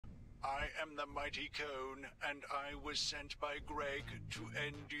I am the mighty Cone, and I was sent by Greg to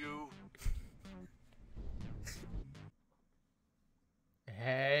end you.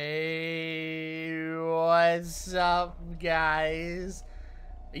 Hey, what's up, guys?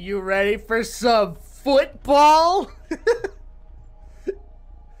 Are you ready for some football?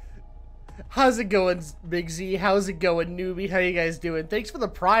 How's it going, Big Z? How's it going, newbie? How you guys doing? Thanks for the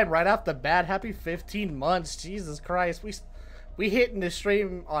prime right off the bat. Happy 15 months. Jesus Christ. We hitting the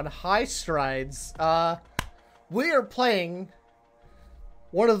stream on high strides. We are playing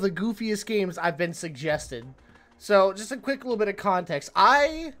one of the goofiest games I've been suggested. So, just a quick little bit of context.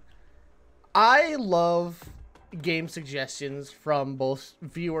 I love game suggestions from both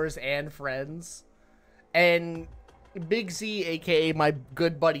viewers and friends. And Big Z, aka my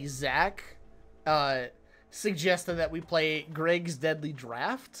good buddy Zach, suggested that we play Greg's Deadly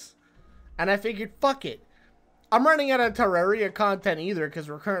Draft. And I figured, fuck it. I'm running out of Terraria content either because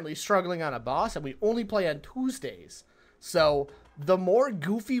we're currently struggling on a boss and we only play on Tuesdays. So, the more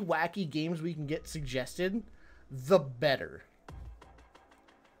goofy, wacky games we can get suggested, the better.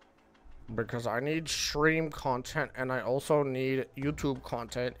 Because I need stream content and I also need YouTube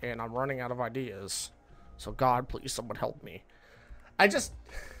content and I'm running out of ideas. So God, please someone help me. I just...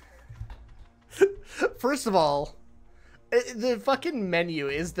 First of all, the fucking menu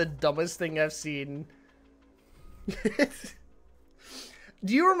is the dumbest thing I've seen.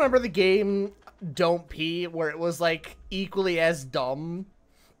 Do you remember the game Don't Pee where it was like equally as dumb?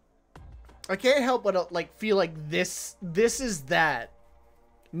 I can't help but like feel like this is that.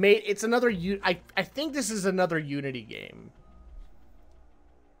 Mate, it's another I think this is another Unity game.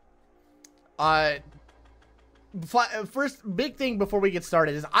 First big thing before we get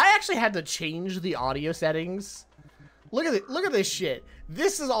started is I actually had to change the audio settings. Look at it. Look at this shit.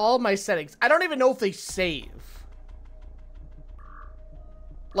 This is all my settings. I don't even know if they save.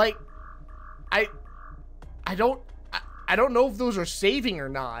 Like, I don't know if those are saving or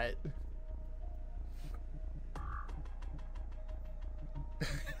not.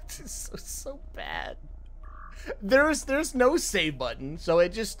 It's so bad. There's no save button, so it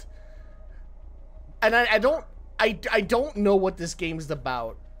just, and I don't know what this game's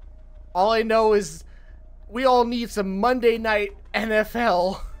about. All I know is we all need some Monday night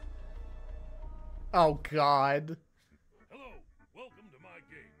NFL. Oh God. Hello, welcome to my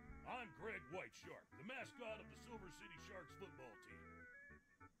game. I'm Greg Whiteshark, the mascot of the Silver City Sharks football team.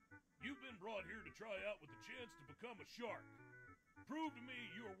 You've been brought here to try out with the chance to become a shark. Prove to me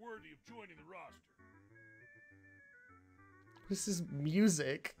you are worthy of joining the roster. This is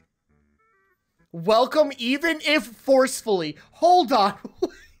music. Welcome, even if forcefully. Hold on.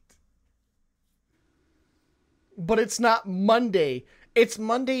 But it's not Monday. It's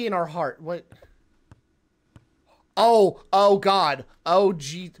Monday in our heart. What? Oh God. Oh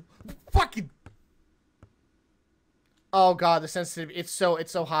gee. Fucking. Oh God, the sensitivity. It's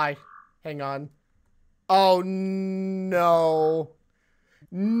so high. Hang on. Oh no.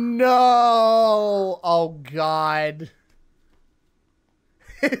 No. Oh God.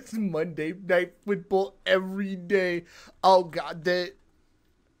 It's Monday Night Football every day. Oh God,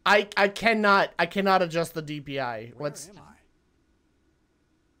 I cannot adjust the DPI. Where am I?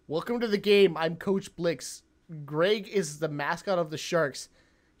 Welcome to the game. I'm Coach Blix. Greg is the mascot of the Sharks.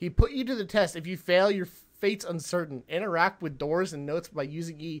 He put you to the test. If you fail, your fate's uncertain. Interact with doors and notes by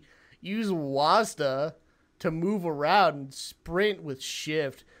using E. Use WASDA to move around and sprint with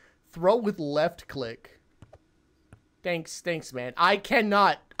shift. Throw with left click. Thanks, man. I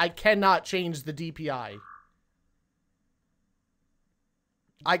cannot change the DPI.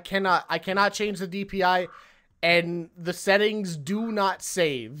 I cannot change the DPI, and the settings do not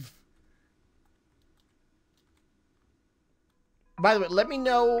save. By the way, let me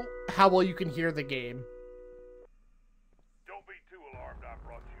know how well you can hear the game. Don't be too alarmed I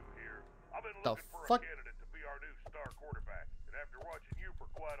brought you here. I've been The looking for fuck? a candidate to be our new star quarterback, and after watching you for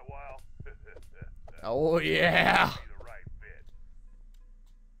quite a while, Oh yeah. be the right fit.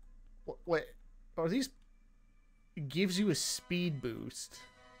 Wait, are these? It gives you a speed boost.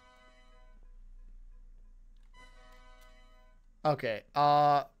 Okay.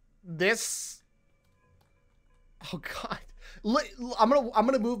 This. Oh God. I'm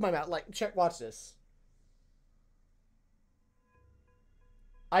gonna move my mouse. Like, check. Watch this.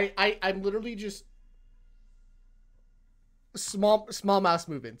 I'm literally just small mouse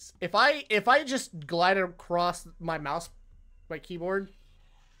movements. If I just glide across my keyboard,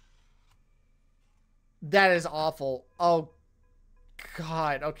 that is awful. Oh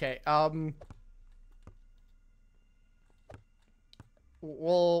God. Okay.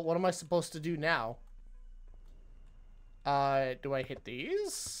 Well, what am I supposed to do now? Do I hit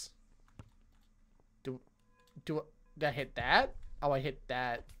these? Did I hit that? Oh, I hit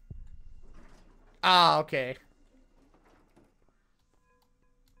that. Ah, okay.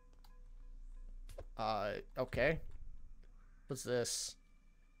 Okay. What's this?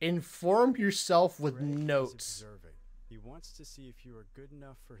 Inform yourself with Greg is notes. observing. He wants to see if you are good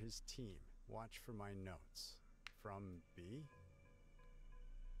enough for his team. Watch for my notes. From B?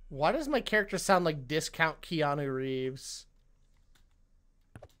 Why does my character sound like discount Keanu Reeves?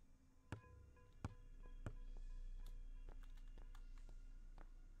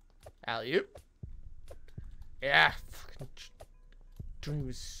 Alley-oop. Yeah, fucking don't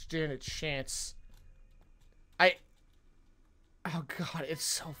even stand a chance. Oh god,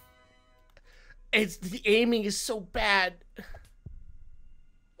 the aiming is so bad.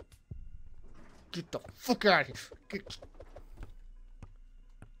 Get the fuck out of here.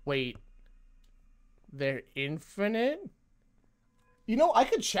 Wait. They're infinite? You know, I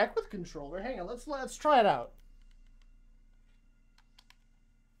could check with controller. Hang on, let's try it out.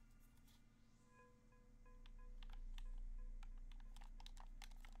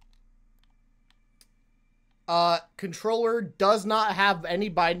 Controller does not have any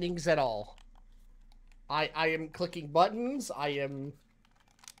bindings at all. I am clicking buttons. I am...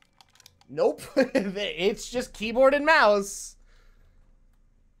 Nope. It's just keyboard and mouse.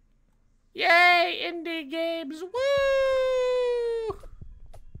 Yay, indie games. Woo!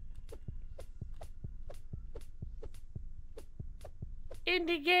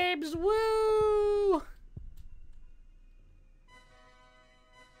 Indie games, woo!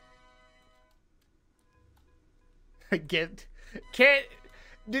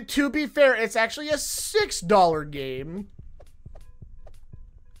 To be fair, it's actually a $6 game.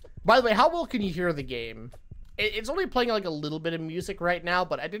 By the way, how well can you hear the game? It's only playing like a little bit of music right now,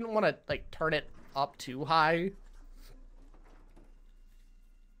 but I didn't want to like turn it up too high.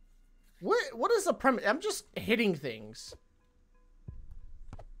 What is the premise? I'm just hitting things.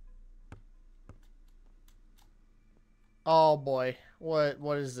 Oh boy.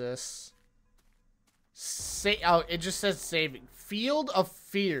 What is this? Oh, it just says saving. Field of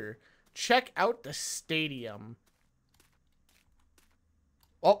Fear. Check out the stadium.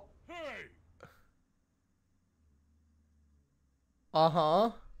 Oh. Hey!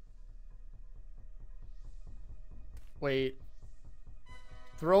 Uh-huh. Wait.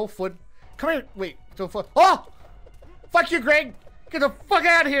 Throw foot. Come here. Wait. Throw foot. Oh! Fuck you, Greg. Get the fuck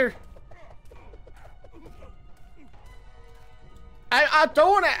out of here. I'm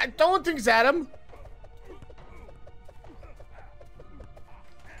throwing things at him.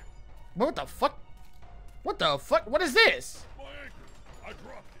 What the fuck? What the fuck? What is this? My anchor! I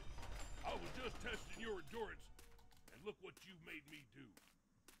dropped it. I was just testing your endurance, and look what you made me do.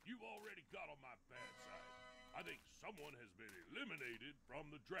 You already got on my bad side. I think someone has been eliminated from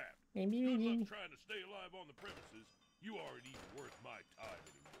the draft. Good luck trying to stay alive on the premises. You aren't even worth my time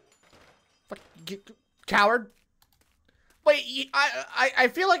anymore. Fuck, coward. Wait, I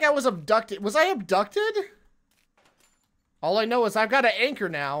feel like I was abducted. Was I abducted? All I know is I've got an anchor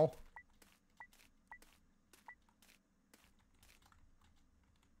now.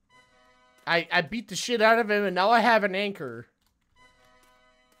 I beat the shit out of him and now I have an anchor.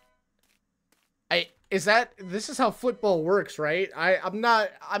 This is how football works, right? I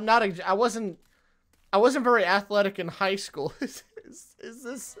wasn't very athletic in high school. This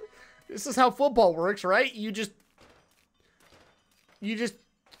is how football works, right? You just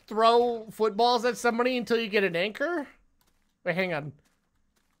throw footballs at somebody until you get an anchor? Wait, hang on.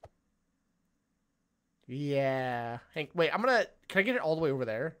 Yeah. Wait, can I get it all the way over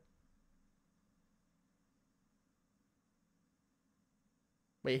there?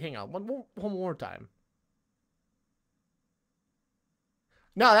 Wait, hang on. One more time.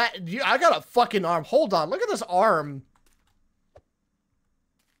 No, I got a fucking arm. Hold on. Look at this arm.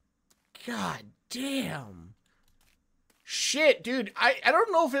 God damn. Shit, dude. I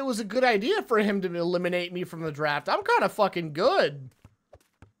don't know if it was a good idea for him to eliminate me from the draft. I'm kind of fucking good.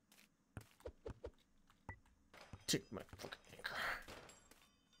 Take my fucking anchor.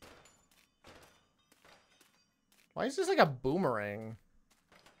 Why is this like a boomerang?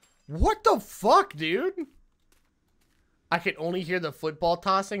 What the fuck, dude? I can only hear the football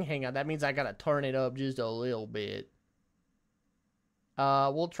tossing. Hang on, that means I gotta turn it up just a little bit.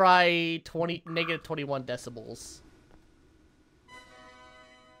 We'll try negative 21 decibels.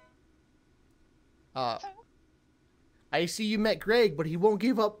 I see you met Greg, but he won't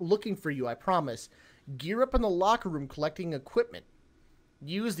give up looking for you, I promise. Gear up in the locker room collecting equipment.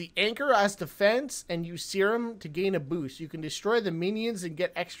 Use the anchor as defense and use serum to gain a boost. You can destroy the minions and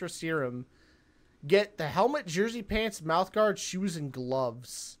get extra serum. Get the helmet, jersey pants, mouthguard, shoes, and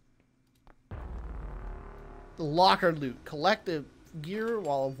gloves. Locker loot. Collect the gear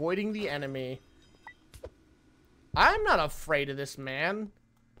while avoiding the enemy. I'm not afraid of this man.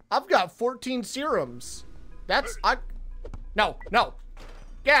 I've got 14 serums. No.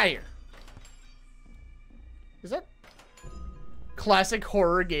 Get out of here. Is that classic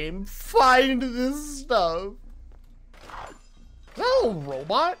horror game? Find this stuff. Is that a little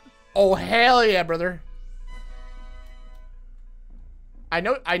robot? Oh, hell yeah, brother. I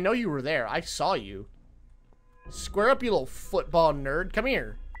know you were there. I saw you. Square up, you little football nerd. Come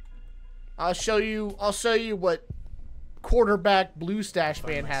here. I'll show you what quarterback blue stash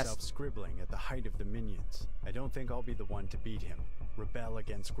man has. Myself scribbling at the height of the minions. I don't think I'll be the one to beat him. Rebel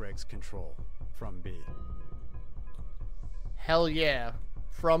against Greg's control. From B. Hell yeah.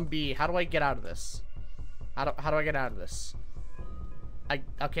 From B. How do I get out of this? How do I get out of this?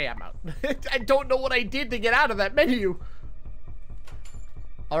 Okay, I'm out. I don't know what I did to get out of that menu.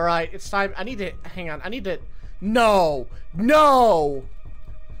 All right, it's time. Hang on. I need to. No.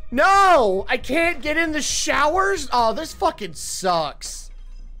 I can't get in the showers. Oh, this fucking sucks.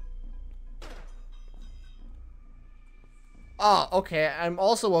 Oh, okay. I'm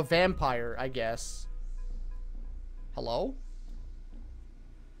also a vampire, I guess. Hello?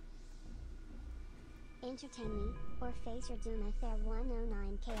 Entertain me, or face your doom at fair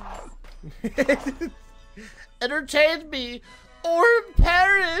 109 chaos. Entertain me, or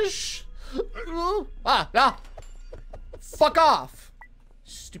perish. Fuck off.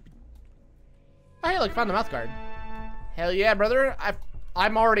 Stupid. Oh, hey, look, found the mouth guard. Hell yeah, brother.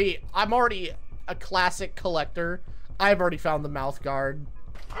 I'm already a classic collector. I've already found the mouth guard.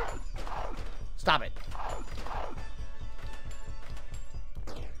 Stop it.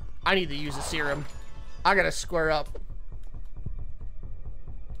 I need to use a serum. I gotta square up.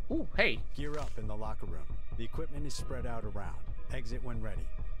 Ooh, hey. Gear up in the locker room. The equipment is spread out around. Exit when ready.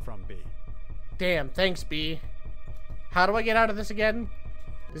 From B. Damn, thanks, B. How do I get out of this again?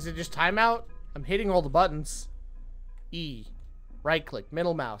 Is it just timeout? I'm hitting all the buttons. E. Right click.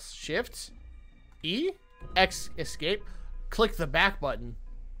 Middle mouse. Shift. E. X. Escape. Click the back button.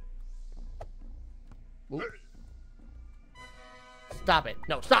 Ooh. Stop it.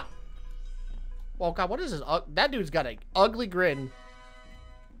 No, stop. Oh, God, what is this? That dude's got an ugly grin.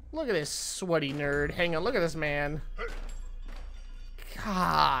 Look at this sweaty nerd. Hang on, look at this man.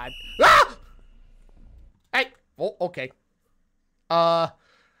 God. Ah! Hey. Oh, okay. I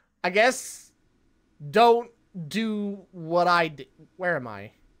guess don't do what I did. Where am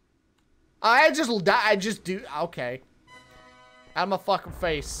I? I just do. Okay. I'm a fucking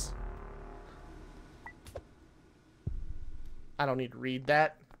face. I don't need to read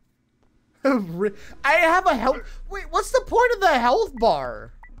that. I have a health. Wait, what's the point of the health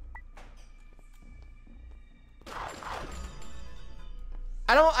bar?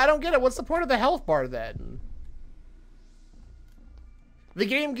 I don't get it. What's the point of the health bar then? The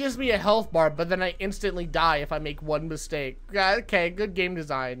game gives me a health bar, but then I instantly die if I make one mistake. Okay, good game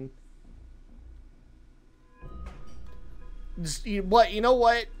design. You know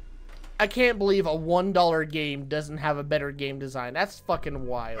what? I can't believe a $1 game doesn't have a better game design. That's fucking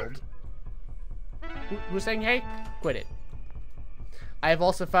wild. Who's saying hey? Quit it. I have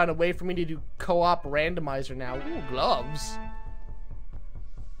also found a way for me to do co-op randomizer now. Ooh, gloves.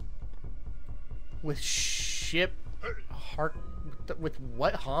 With ship heart. With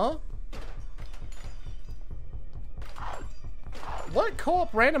what, huh? What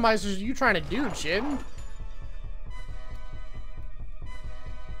co-op randomizers are you trying to do, Chin?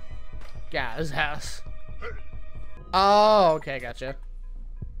 Yeah, his house. Oh, okay, gotcha.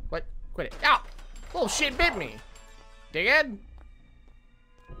 What? Quit it. Ow! Oh shit, bit me. Dickhead.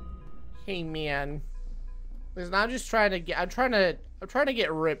 Hey man. Listen, I'm just trying to get. I'm trying to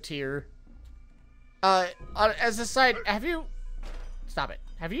get ripped here. As a side, have you? Stop it.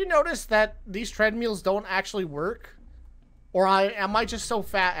 Have you noticed that these treadmills don't actually work? Or am I just so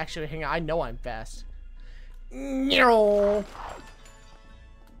fat? Actually, hang on. I know I'm fast. No.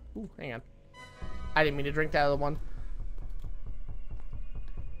 Ooh, hang on. I didn't mean to drink that other one.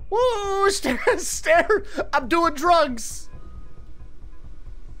 Woo! Stare! I'm doing drugs!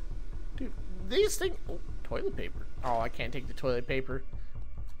 Dude, these things... Oh, toilet paper. Oh, I can't take the toilet paper.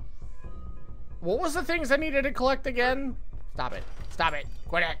 What was the things I needed to collect again? Stop it. Stop it.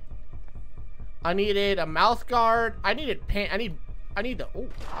 Quit it. I needed a mouth guard. I needed I need the... Oh,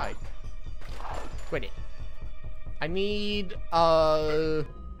 hi. Quit it. I need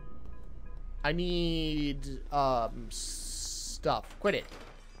stuff. Quit it.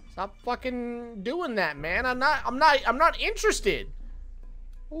 Stop fucking doing that, man. I'm not interested.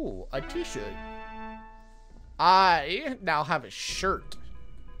 Ooh, a t-shirt. I now have a shirt.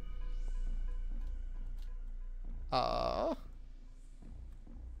 Hello?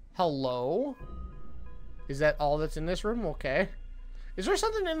 Is that all that's in this room? Okay. Is there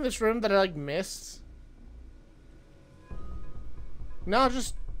something in this room that I, like, missed? No,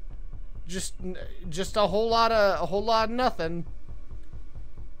 just a whole lot of nothing.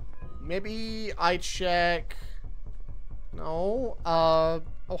 Maybe I check... No, oh,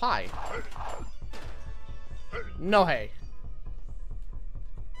 hi. No hay.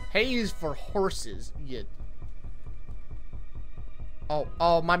 Hay is for horses, you...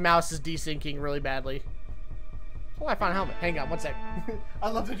 Oh, my mouse is desyncing really badly. Oh, I found a helmet. Hang on, one sec. I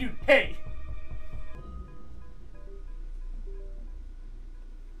love to do hay.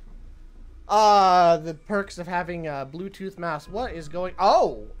 The perks of having a Bluetooth mouse. What is going...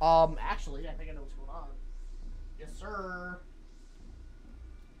 Oh, actually, I think I know what's going on. Yes, sir.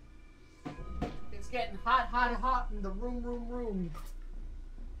 It's getting hot in the room.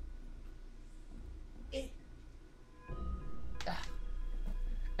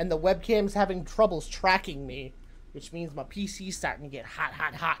 And the webcam's having troubles tracking me, which means my PC's starting to get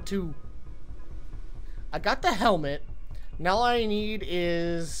hot too. I got the helmet. Now all I need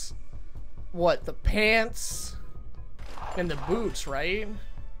is... What? The pants and the boots, right?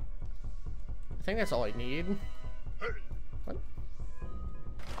 I think that's all I need. What?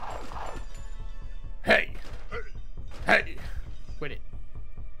 Hey! Quit it.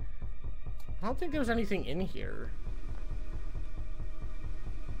 I don't think there was anything in here.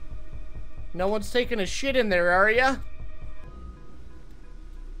 No one's taking a shit in there, are ya?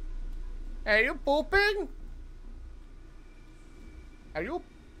 Are you pooping? Are you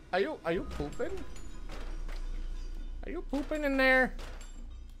pooping? Are you pooping in there?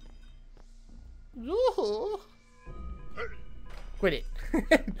 Ooh. Quit it.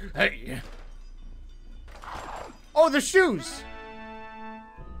 Hey. Oh, the shoes.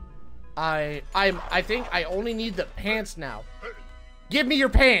 I think I only need the pants now. Give me your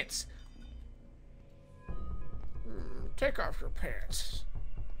pants. Take off your pants.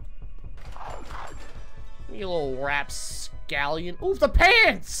 You little rapscallion. Ooh, the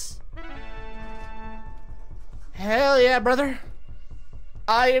pants! Hell yeah, brother.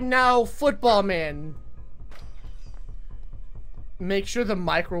 I am now football man. Make sure the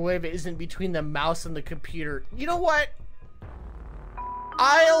microwave isn't between the mouse and the computer. You know what?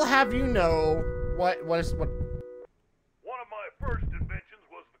 I'll have you know what. One of my first inventions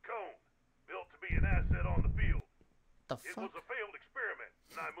was the cone, built to be an asset on the field. The It fuck? was a failed experiment,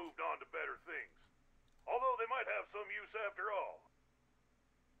 and I moved on to better things. Although they might have some use after all.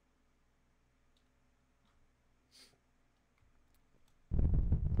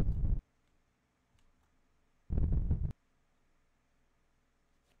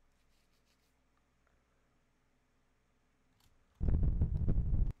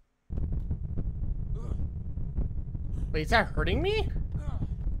 Wait, is that hurting me?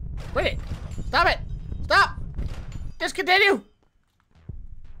 Wait! Stop it! Stop! Discontinue!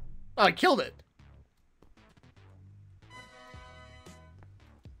 Oh, I killed it.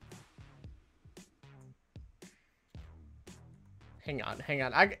 Hang on.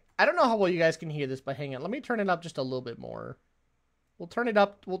 I don't know how well you guys can hear this, but hang on. Let me turn it up just a little bit more. We'll turn it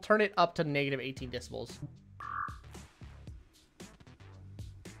up to negative 18 decibels.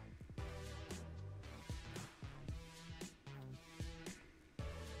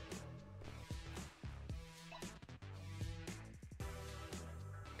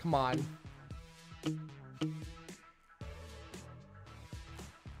 Come on.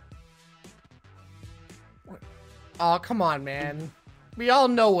 Oh, come on, man. We all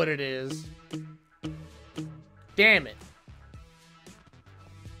know what it is. Damn it.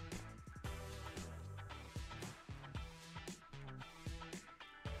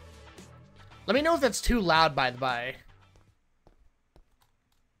 Let me know if that's too loud, by the by.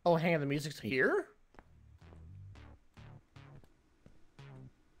 Oh, hang on, the music's here?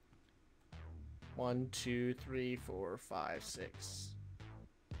 One, two, three, four, five, six.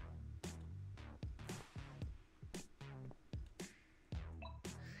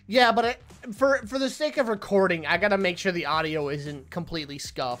 Yeah, but for the sake of recording, I gotta make sure the audio isn't completely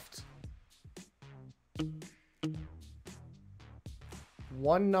scuffed.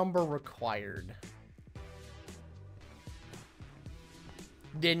 One number required.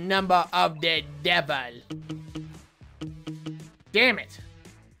 The number of the devil. Damn it.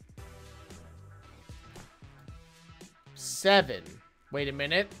 7. Wait a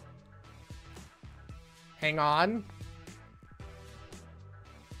minute. Hang on.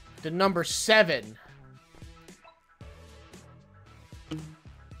 The number 7.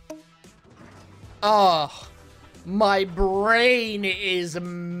 Oh, my brain is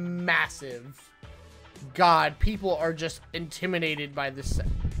massive. God, people are just intimidated by this.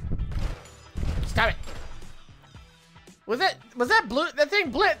 Stop it. Was that blue? That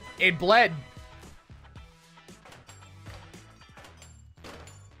thing bled. It bled.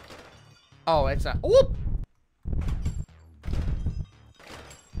 Oh, it's not. Whoop.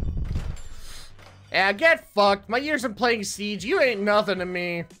 Yeah, get fucked. My years of playing Siege, you ain't nothing to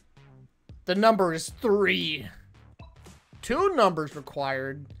me. The number is 3. 2 numbers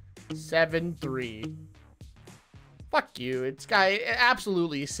required. 7, 3. Fuck you. It's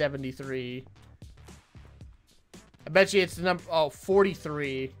absolutely 73. I bet you it's the number. Oh,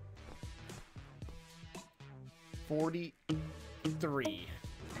 43. 43.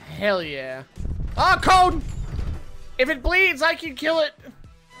 Hell yeah. Oh, cone! If it bleeds, I can kill it.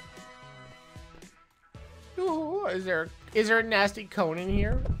 Ooh, is there a nasty cone in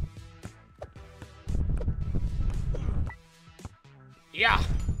here? Yeah.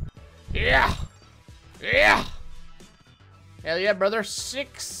 Yeah. Yeah. Hell yeah, brother.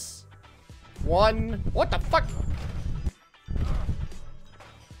 6, 1. What the fuck?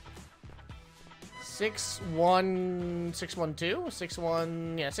 6, 1, 6, 1, 2? 6,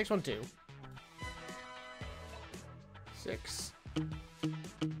 1, yeah, 6, 1, 2. 6,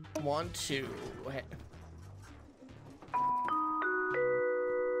 1, 2.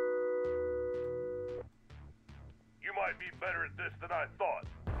 You might be better at this than I thought,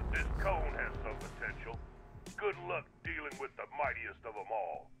 but this cone has some potential. Good luck dealing with the mightiest of them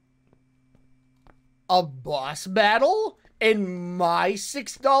all. A boss battle in my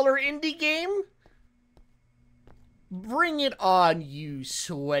 $6 indie game? Bring it on, you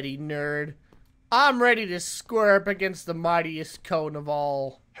sweaty nerd. I'm ready to square up against the mightiest cone of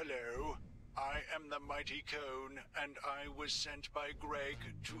all. Hello, I am the mighty cone, and I was sent by Greg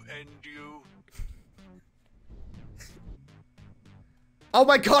to end you. Oh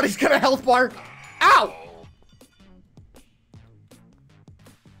my god, he's got a health bar. Ow!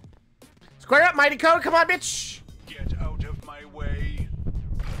 Square up, mighty cone. Come on, bitch. Get out of my way.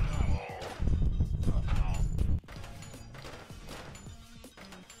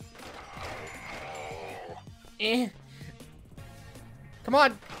 Eh. Come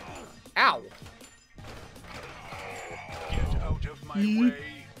on. Ow. Get out of my way.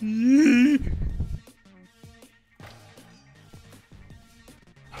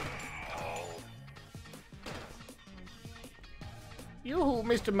 Yoo-hoo,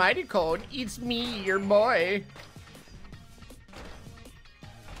 Mr. Mighty Cone. It's me, your boy.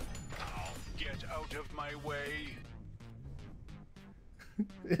 Get out of my way.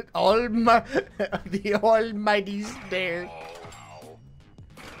 The Almighty's there.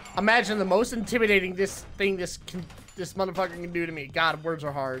 Imagine the most intimidating this motherfucker can do to me. God, words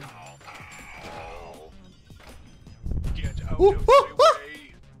are hard. Get out of my way.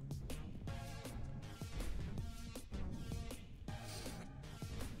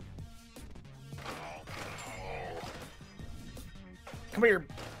 Come here.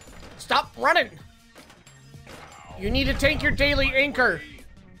 Stop running. You need to take your daily anchor.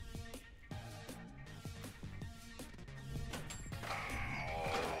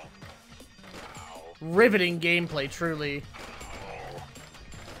 Riveting gameplay, truly.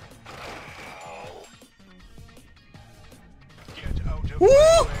 Get out of Woo!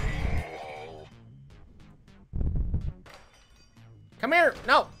 my way. Come here.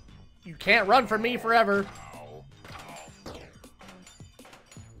 No. You can't run from me forever.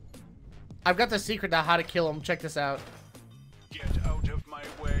 I've got the secret to how to kill him. Check this out. Get out of my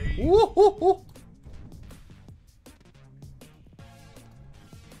way. Woo, woo, woo.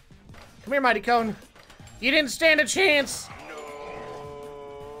 Come here, Mighty Cone. You didn't stand a chance.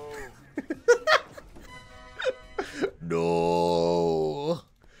 No.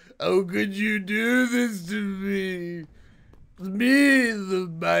 How could you do this to me? Me, the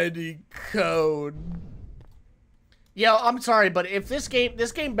Mighty Cone. Yo, I'm sorry, but if this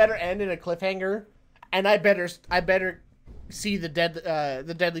game better end in a cliffhanger, and I better see the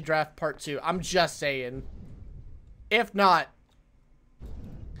Deadly Draft Part 2. I'm just saying. If not,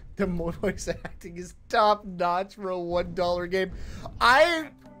 the voice acting is top notch for a $1 game.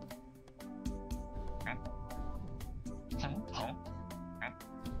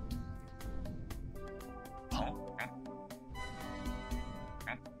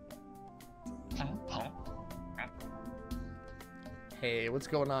 Hey, what's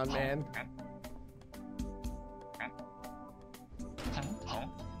going on, man?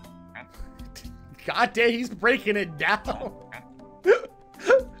 God damn, he's breaking it down.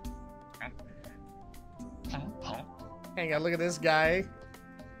 Hang on, look at this guy.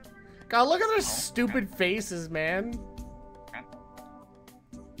 God, look at their stupid faces, man.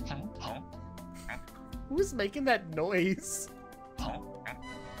 Who's making that noise? I'm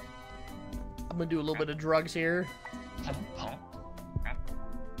gonna do a little bit of drugs here.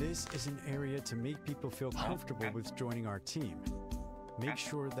 This is an area to make people feel comfortable with joining our team. Make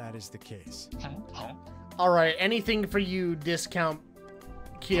sure that is the case. Alright, anything for you, discount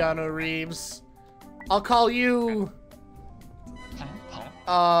Keanu Reeves. I'll call you...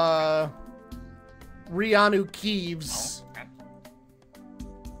 Rianu Keeves.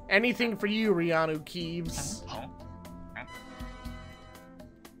 Anything for you, Rianu Keeves.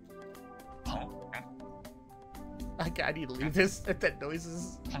 I need to leave this. That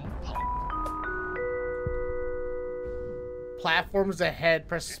noises. Platforms ahead.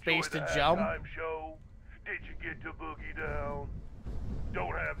 Press space to jump. Time show. Did you get to boogie down?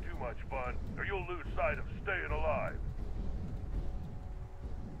 Don't have too much fun, or you'll lose sight of staying alive.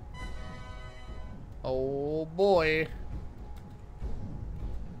 Oh boy.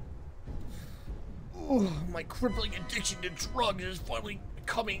 Ooh, my crippling addiction to drugs is finally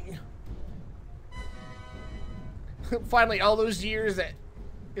coming. Finally, all those years that...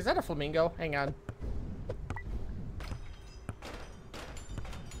 Is that a flamingo? Hang on.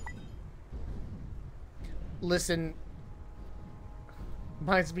 Listen.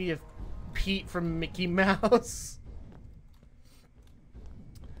 Reminds me of Pete from Mickey Mouse.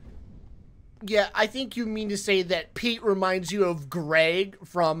 Yeah, I think you mean to say that Pete reminds you of Greg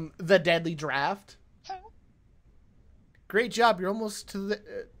from The Deadly Draft. Great job. You're almost to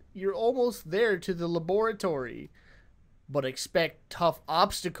the you're almost there to the laboratory. But expect tough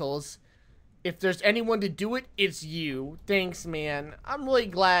obstacles. If there's anyone to do it, it's you. Thanks, man. I'm really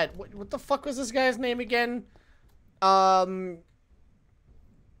glad. What the fuck was this guy's name again?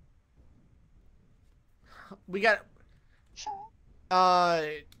 We got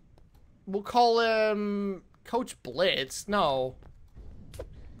we'll call him Coach Blitz. No.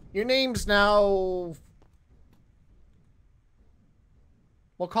 Your name's now...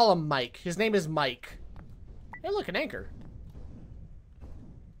 We'll call him Mike. His name is Mike. Hey, look, an anchor.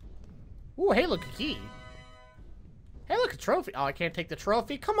 Ooh, hey, look, a key. Hey, look, a trophy. Oh, I can't take the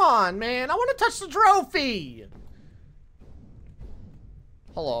trophy? Come on, man. I want to touch the trophy.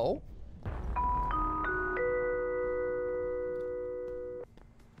 Hello?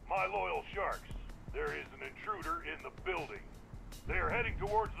 My loyal sharks, there is an intruder in the building. They are heading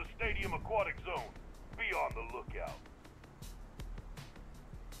towards the stadium aquatic zone. Be on the lookout.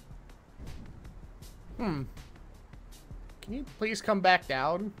 Can you please come back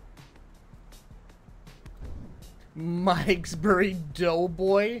down? Mike's Buried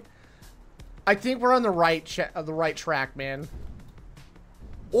Doughboy. I think we're on the right track, man.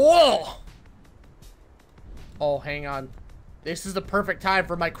 Oh! Oh, hang on. This is the perfect time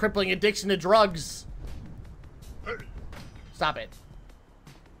for my crippling addiction to drugs. Stop it.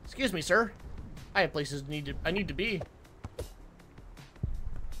 Excuse me, sir. I have places I need to be.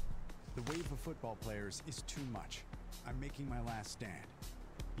 The wave of football players is too much. I'm making my last stand.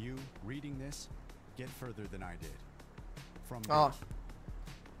 You, reading this, get further than I did. From Oh.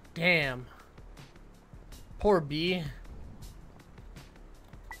 Damn. Poor B.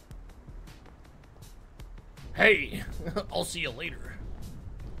 Hey, I'll see you later.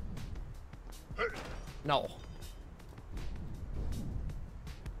 No.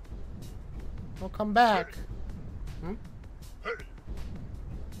 I'll come back.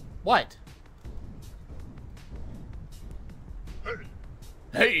 What?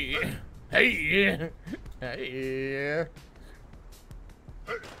 Hey! Hey! Hey!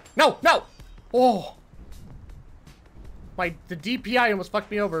 No! No! Oh! The DPI almost fucked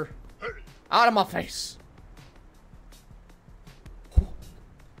me over. Out of my face.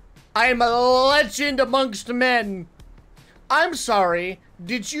 I am a legend amongst men. I'm sorry.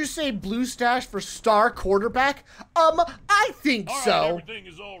 Did you say blue stash for star quarterback? I think All right, so. everything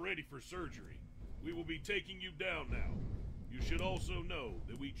is all ready for surgery. We will be taking you down now. You should also know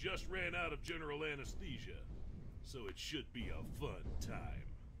that we just ran out of general anesthesia, so it should be a fun time.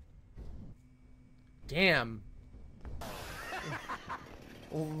 Damn.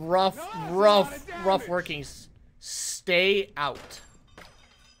 Rough workings. Stay out.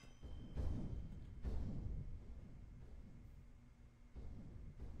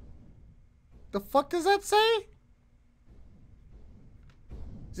 The fuck does that say?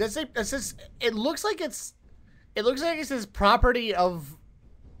 Does that say? It says. It looks like it's. It looks like it says property of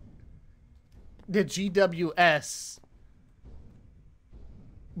the GWS.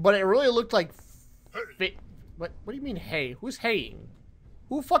 But it really looked like. What do you mean, hey? Who's haying?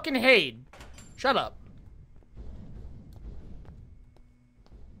 Who fucking hayed? Shut up.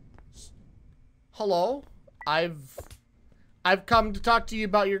 Hello? I've come to talk to you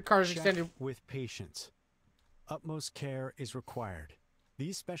about your car's Check extended. with patience. Utmost care is required.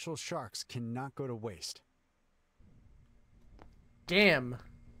 These special sharks cannot go to waste. Damn.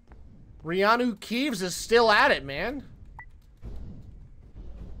 Rianu Keeves is still at it, man.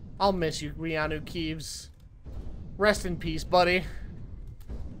 I'll miss you, Rianu Keeves. Rest in peace, buddy.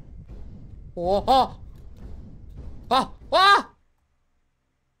 Oh, oh. Oh, oh.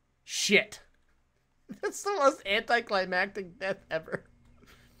 Shit. That's the most anticlimactic death ever.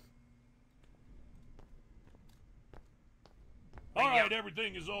 All right,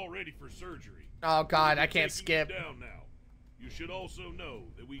 everything is all ready for surgery. Oh God, I We're can't taking skip. you down now. You should also know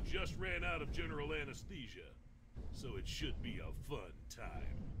that we just ran out of general anesthesia, so it should be a fun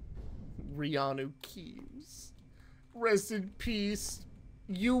time. Rianu Keeves. Rest in peace.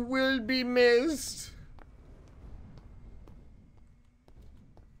 You will be missed.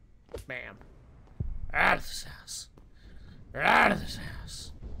 Bam. Out of this house. Out of this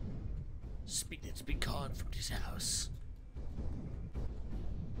house. Spirits be gone from this house.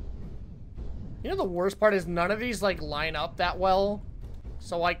 You know the worst part is none of these like line up that well.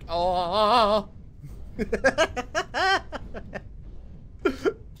 So like, oh.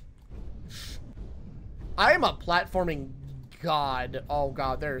 I am a platforming god. Oh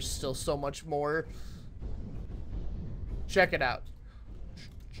God, there's still so much more. Check it out.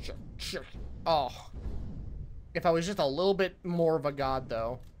 Oh. If I was just a little bit more of a god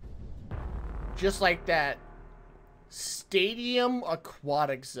though. Just like that. Stadium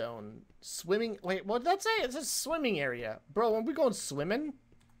aquatic zone. Swimming. Wait, what did that say? It's a swimming area. Bro, when we going swimming?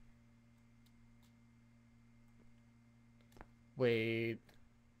 Wait.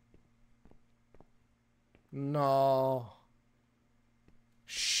 No.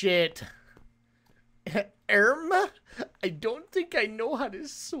 Shit. I don't think I know how to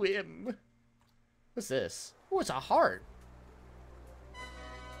swim. What's this? Oh, it's a heart.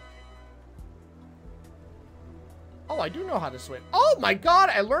 Oh, I do know how to swim. Oh my God,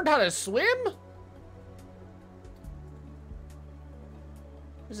 I learned how to swim?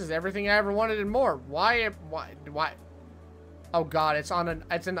 This is everything I ever wanted and more. Why? Oh God, it's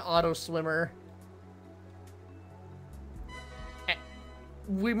an auto swimmer.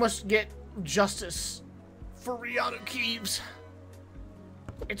 We must get justice for Rihanna Keeves.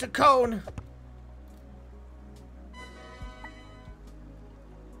 It's a cone.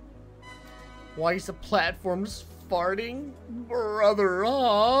 Why is the platforms farting? Brother,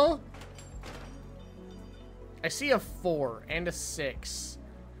 huh? I see a 4 and a 6.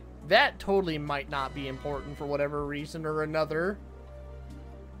 That totally might not be important for whatever reason or another.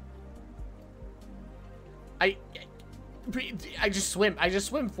 I just swim. I just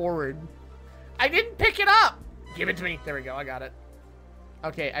swim forward. I didn't pick it up. Give it to me. There we go. I got it.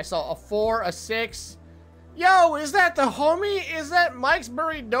 Okay, I saw a 4, a 6. Yo, is that the homie? Is that Mike's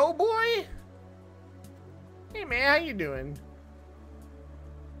Burry Doughboy? Hey man, how you doing?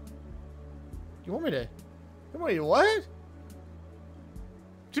 You want me to? Wait, what?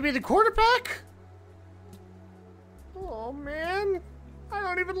 To be the quarterback? Oh man, I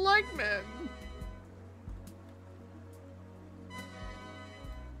don't even like men.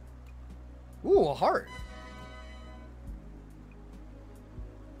 Ooh, a heart.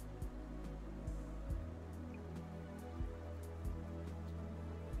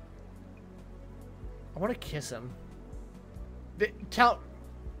 I want to kiss him. Tell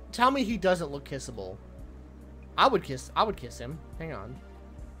me he doesn't look kissable. I would kiss him. Hang on.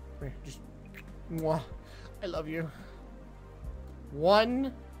 Here, just mwah. I love you.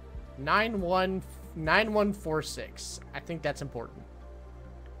 1919146. I think that's important.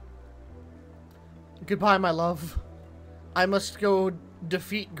 Goodbye, my love. I must go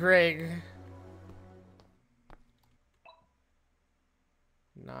defeat Greg.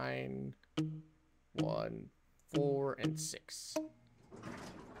 9, 1, 4, and 6.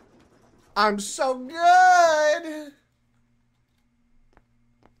 I'm so good!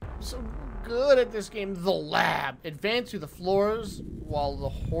 I'm so good at this game. The lab. Advance through the floors while the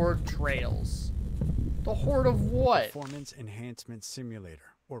horde trails. The horde of what? Performance Enhancement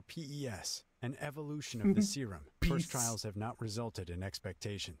Simulator, or PES. An evolution of the serum. First trials have not resulted in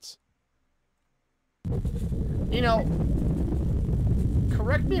expectations. You know,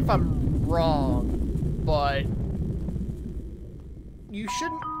 correct me if I'm wrong, but you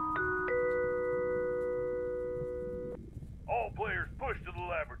shouldn't... All players push to the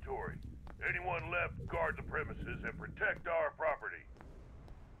laboratory. Anyone left, guard the premises and protect our property.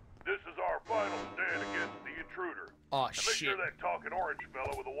 This is our final stand against the intruder. Oh, and make sure that talking orange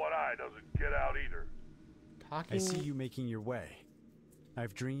fella with the one eye doesn't get out either. I see you making your way.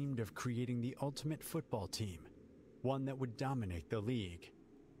 I've dreamed of creating the ultimate football team. One that would dominate the league.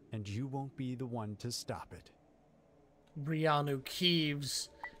 And you won't be the one to stop it. Briannu Keeves.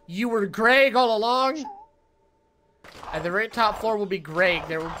 You were Greg all along? At the very top floor will be Greg.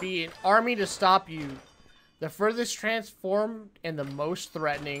 There will be an army to stop you. The furthest transformed and the most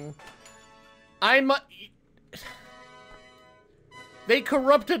threatening. They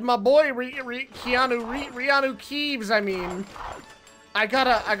corrupted my boy Briannu Keeves. I mean, I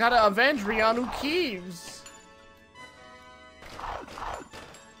gotta avenge Briannu Keeves.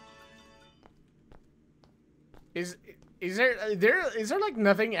 Is there like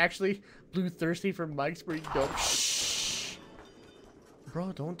nothing actually blue thirsty for Mike's where you go? Shh,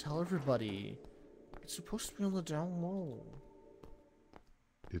 bro, don't tell everybody. It's supposed to be on the down low.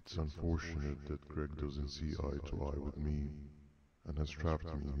 It's unfortunate that Greg doesn't see eye to eye with me and has trapped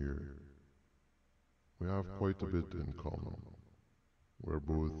me here. We have quite a bit in common. We're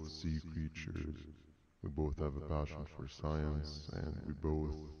both sea creatures. We both have a passion for science, and we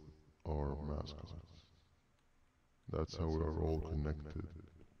both are mascots. That's how we are all connected.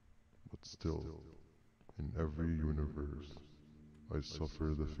 But still, in every universe, I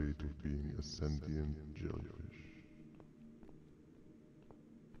suffer the fate of being a sentient jellyfish.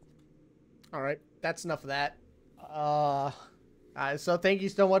 Alright, that's enough of that. So thank you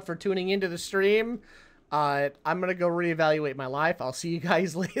so much for tuning into the stream. I'm gonna go reevaluate my life. I'll see you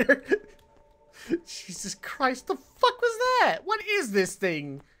guys later. Jesus Christ, the fuck was that? What is this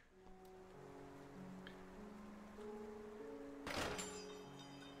thing?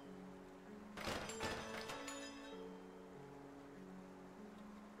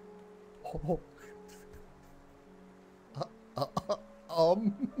 Oh.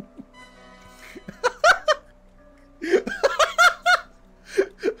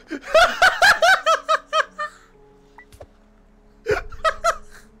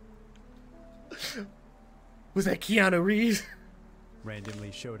 Was that Keanu Reeves?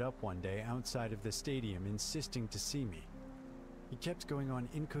 Randomly showed up one day outside of the stadium insisting to see me. He kept going on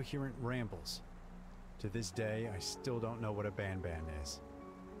incoherent rambles. To this day, I still don't know what a ban is.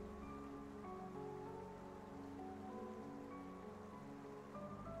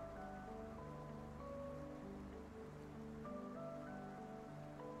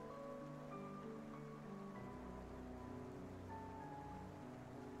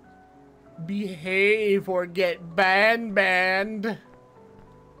 Behave or get banned.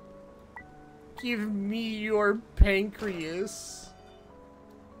 Give me your pancreas.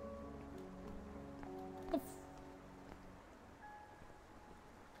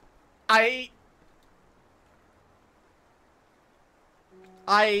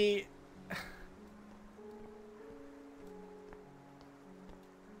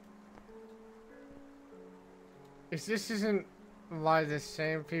 This isn't by the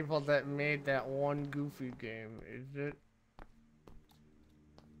same people that made that one Goofy game, is it?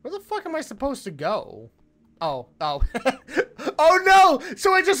 Where the fuck am I supposed to go? Oh. Oh no!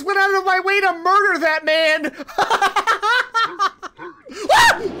 So I just went out of my way to murder that man!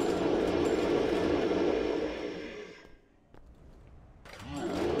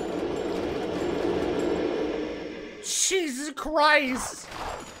 Jesus Christ!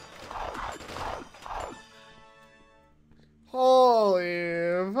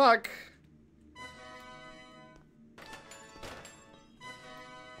 Holy fuck.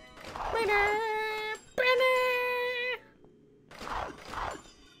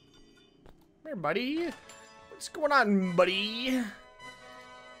 Here, buddy. What's going on, buddy?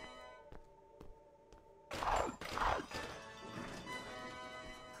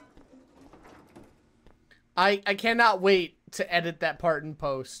 I cannot wait to edit that part in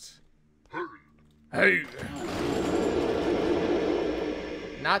post. Hey.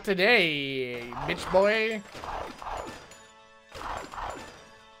 Not today, bitch boy.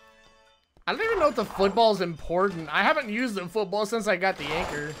 I don't even know if the football's important. I haven't used the football since I got the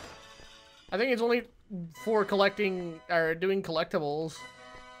anchor. I think it's only for collecting or doing collectibles.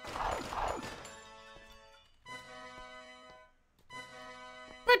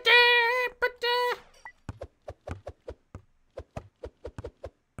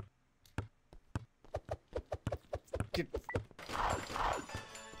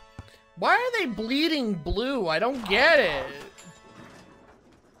 Why are they bleeding blue? I don't get it.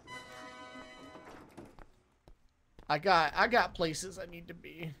 I got places I need to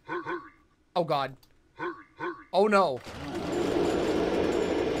be. Oh God. Oh no.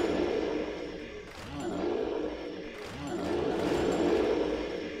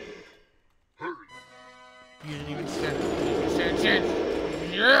 You didn't even stand a chance.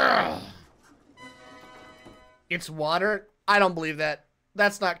 Yeah. It's water? I don't believe that.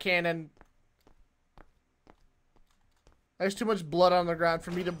 That's not canon. There's too much blood on the ground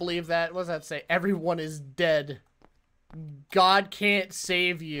for me to believe that. What does that say? Everyone is dead. God can't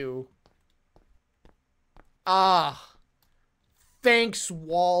save you. Ah. Thanks,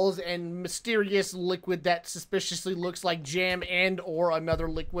 walls and mysterious liquid that suspiciously looks like jam and or another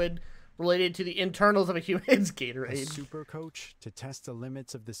liquid related to the internals of a human's Gatorade. A super coach to test the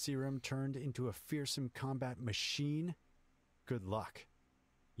limits of the serum turned into a fearsome combat machine? Good luck.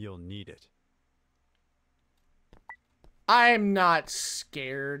 You'll need it. I'm not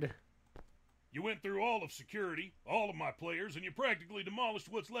scared. You went through all of security, all of my players, and you practically demolished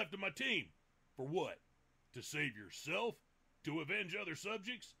what's left of my team. For what? To save yourself? To avenge other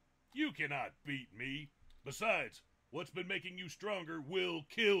subjects? You cannot beat me. Besides, what's been making you stronger will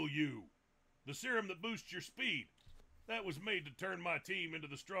kill you. The serum that boosts your speed. That was made to turn my team into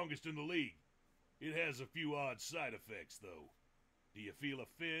the strongest in the league. It has a few odd side effects, though. Do you feel a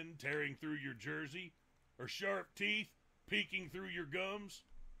fin tearing through your jersey? Or sharp teeth peeking through your gums?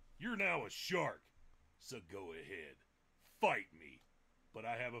 You're now a shark, so go ahead. Fight me. But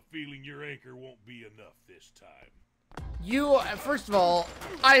I have a feeling your anchor won't be enough this time. You, first of all,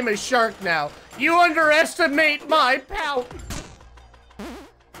 I'm a shark now. You underestimate my power.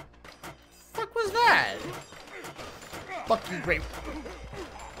 Fuck was that? Fuck you, Greg.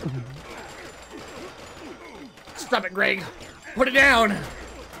 Stop it, Greg. Put it down.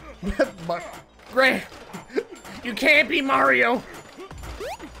 Greg, you can't be Mario.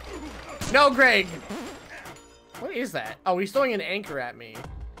 No, Greg. What is that? Oh, he's throwing an anchor at me.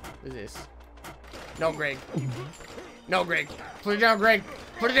 What is this? No, Greg. No, Greg. Put it down, Greg.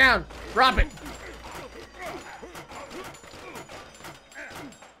 Put it down. Drop it.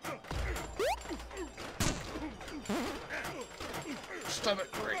 Stop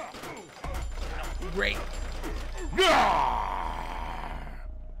it, Greg. Greg.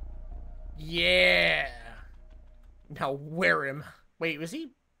 Yeah. Now wear him. Wait, was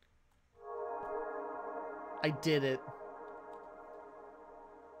he? I did it.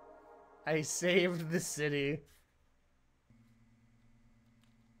 I saved the city.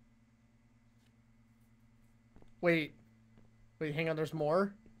 Wait. Wait, hang on, there's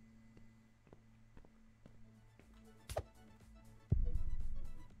more?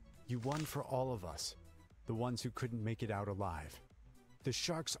 You won for all of us, the ones who couldn't make it out alive. The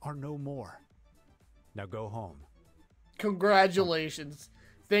sharks are no more. Now go home. Congratulations.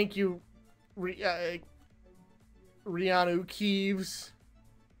 Thank you, Rianu Keeves.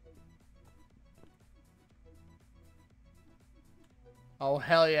 Oh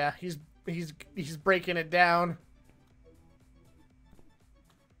hell yeah, he's breaking it down.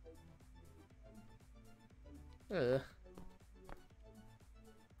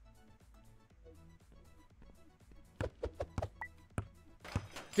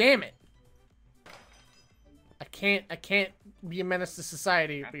 Damn it. I can't be a menace to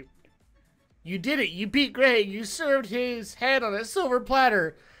society. You did it. You beat Greg. You served his head on a silver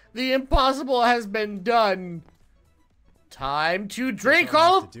platter. The impossible has been done. Time to drink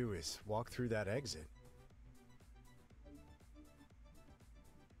all to do is walk through that exit.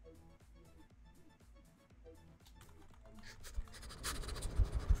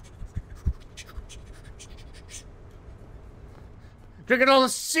 Drinking all the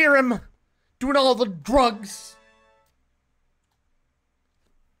serum. Doing all the drugs.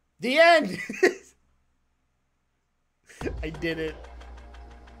 The end. I did it.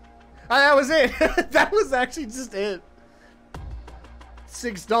 That was it. That was actually just it.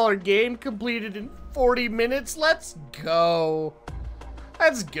 $6 game completed in 40 minutes. Let's go.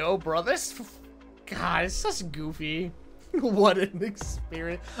 Let's go, bro. This, God, it's just goofy. What an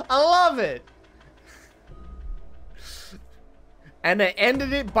experience. I love it. And I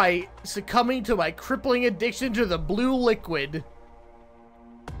ended it by succumbing to my crippling addiction to the blue liquid.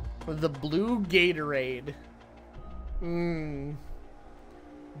 The blue Gatorade. Blue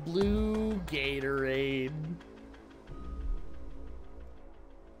Gatorade.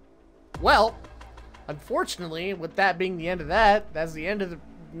 Well, unfortunately, with that being the end of that, that's the end of the,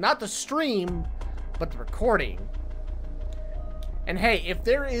 not the stream, but the recording. And hey, if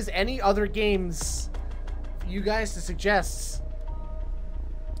there is any other games for you guys to suggest,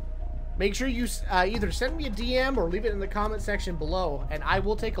 make sure you either send me a DM or leave it in the comment section below, and I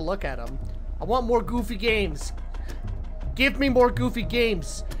will take a look at them. I want more goofy games. Give me more goofy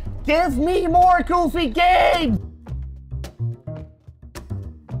games. Give me more goofy games!